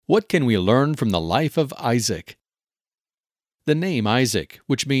What can we learn from the life of Isaac? The name Isaac,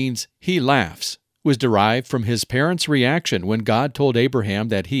 which means he laughs, was derived from his parents' reaction when God told Abraham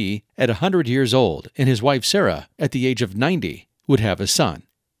that he, at 100 years old, and his wife Sarah, at the age of 90, would have a son.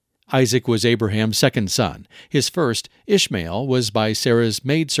 Isaac was Abraham's second son. His first, Ishmael, was by Sarah's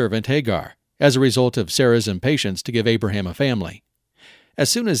maidservant Hagar, as a result of Sarah's impatience to give Abraham a family. As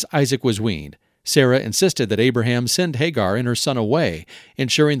soon as Isaac was weaned, Sarah insisted that Abraham send Hagar and her son away,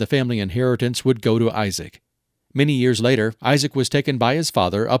 ensuring the family inheritance would go to Isaac. Many years later, Isaac was taken by his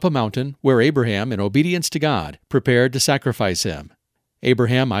father up a mountain where Abraham, in obedience to God, prepared to sacrifice him.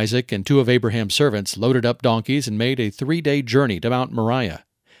 Abraham, Isaac, and two of Abraham's servants loaded up donkeys and made a 3-day journey to Mount Moriah.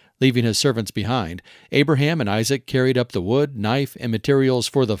 Leaving his servants behind, Abraham and Isaac carried up the wood, knife, and materials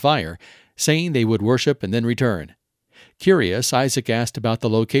for the fire, saying they would worship and then return. Curious, Isaac asked about the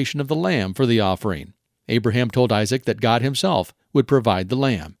location of the lamb for the offering. Abraham told Isaac that God himself would provide the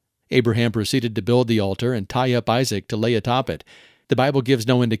lamb. Abraham proceeded to build the altar and tie up Isaac to lay atop it. The Bible gives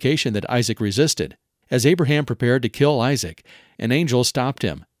no indication that Isaac resisted. As Abraham prepared to kill Isaac, an angel stopped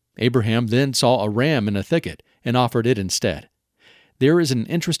him. Abraham then saw a ram in a thicket and offered it instead. There is an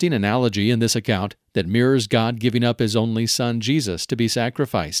interesting analogy in this account that mirrors God giving up his only son Jesus to be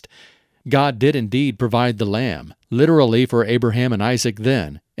sacrificed. God did indeed provide the lamb, literally for Abraham and Isaac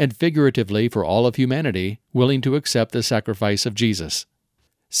then, and figuratively for all of humanity, willing to accept the sacrifice of Jesus.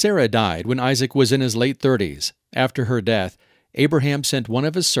 Sarah died when Isaac was in his late 30s. After her death, Abraham sent one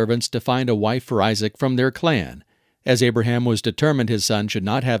of his servants to find a wife for Isaac from their clan, as Abraham was determined his son should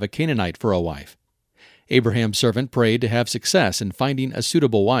not have a Canaanite for a wife. Abraham's servant prayed to have success in finding a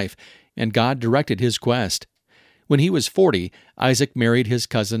suitable wife, and God directed his quest. When he was 40, Isaac married his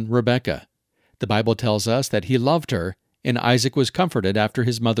cousin Rebekah. The Bible tells us that he loved her, and Isaac was comforted after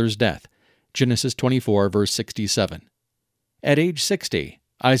his mother's death. Genesis 24, verse 67. At age 60,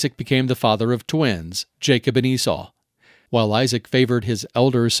 Isaac became the father of twins, Jacob and Esau. While Isaac favored his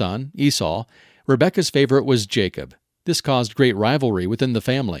elder son, Esau, Rebekah's favorite was Jacob. This caused great rivalry within the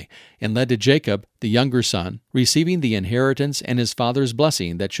family and led to Jacob, the younger son, receiving the inheritance and his father's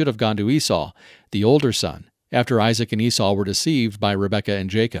blessing that should have gone to Esau, the older son, after Isaac and Esau were deceived by Rebekah and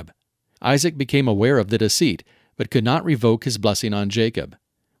Jacob. Isaac became aware of the deceit, but could not revoke his blessing on Jacob.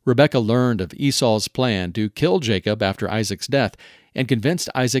 Rebekah learned of Esau's plan to kill Jacob after Isaac's death and convinced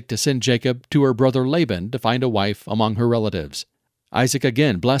Isaac to send Jacob to her brother Laban to find a wife among her relatives. Isaac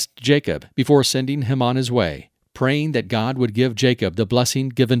again blessed Jacob before sending him on his way, praying that God would give Jacob the blessing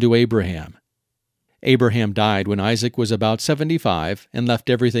given to Abraham. Abraham died when Isaac was about 75 and left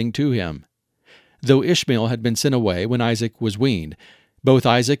everything to him. Though Ishmael had been sent away when Isaac was weaned, both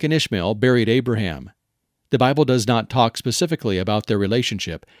Isaac and Ishmael buried Abraham. The Bible does not talk specifically about their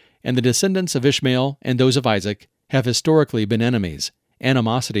relationship, and the descendants of Ishmael and those of Isaac have historically been enemies.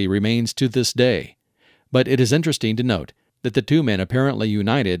 Animosity remains to this day. But it is interesting to note that the two men apparently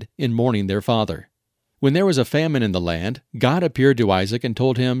united in mourning their father. When there was a famine in the land, God appeared to Isaac and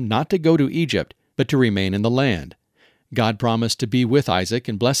told him not to go to Egypt, but to remain in the land. God promised to be with Isaac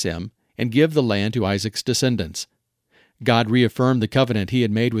and bless him, and give the land to Isaac's descendants. God reaffirmed the covenant he had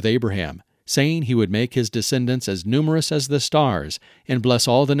made with Abraham, saying he would make his descendants as numerous as the stars and bless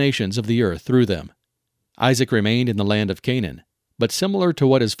all the nations of the earth through them. Isaac remained in the land of Canaan, but similar to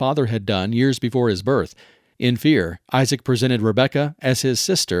what his father had done years before his birth, in fear, Isaac presented Rebekah as his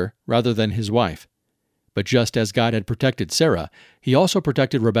sister rather than his wife. But just as God had protected Sarah, he also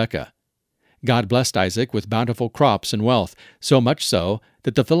protected Rebekah. God blessed Isaac with bountiful crops and wealth, so much so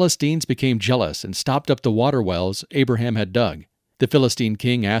that the Philistines became jealous and stopped up the water wells Abraham had dug. The Philistine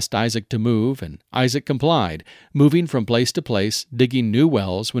king asked Isaac to move, and Isaac complied, moving from place to place, digging new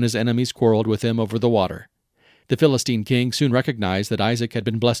wells when his enemies quarreled with him over the water. The Philistine king soon recognized that Isaac had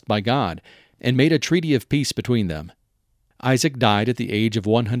been blessed by God and made a treaty of peace between them. Isaac died at the age of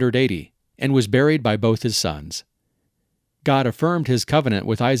 180 and was buried by both his sons. God affirmed his covenant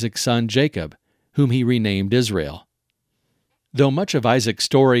with Isaac's son Jacob, whom he renamed Israel. Though much of Isaac's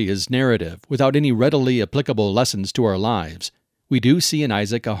story is narrative without any readily applicable lessons to our lives, we do see in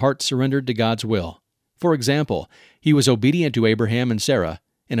Isaac a heart surrendered to God's will. For example, he was obedient to Abraham and Sarah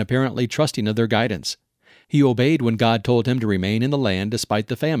and apparently trusting of their guidance. He obeyed when God told him to remain in the land despite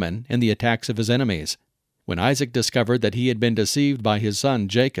the famine and the attacks of his enemies. When Isaac discovered that he had been deceived by his son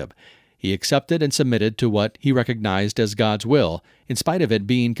Jacob, he accepted and submitted to what he recognized as God's will, in spite of it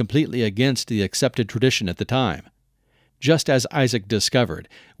being completely against the accepted tradition at the time. Just as Isaac discovered,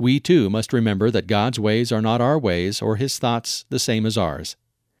 we too must remember that God's ways are not our ways or his thoughts the same as ours.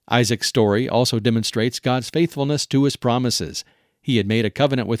 Isaac's story also demonstrates God's faithfulness to his promises. He had made a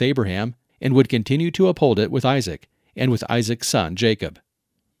covenant with Abraham and would continue to uphold it with Isaac and with Isaac's son Jacob.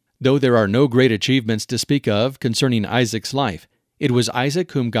 Though there are no great achievements to speak of concerning Isaac's life, it was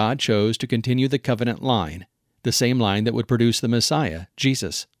Isaac whom God chose to continue the covenant line, the same line that would produce the Messiah,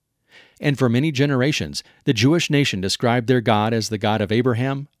 Jesus. And for many generations, the Jewish nation described their God as the God of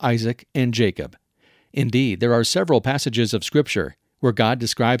Abraham, Isaac, and Jacob. Indeed, there are several passages of Scripture where God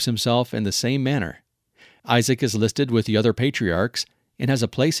describes himself in the same manner. Isaac is listed with the other patriarchs and has a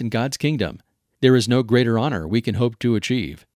place in God's kingdom. There is no greater honor we can hope to achieve.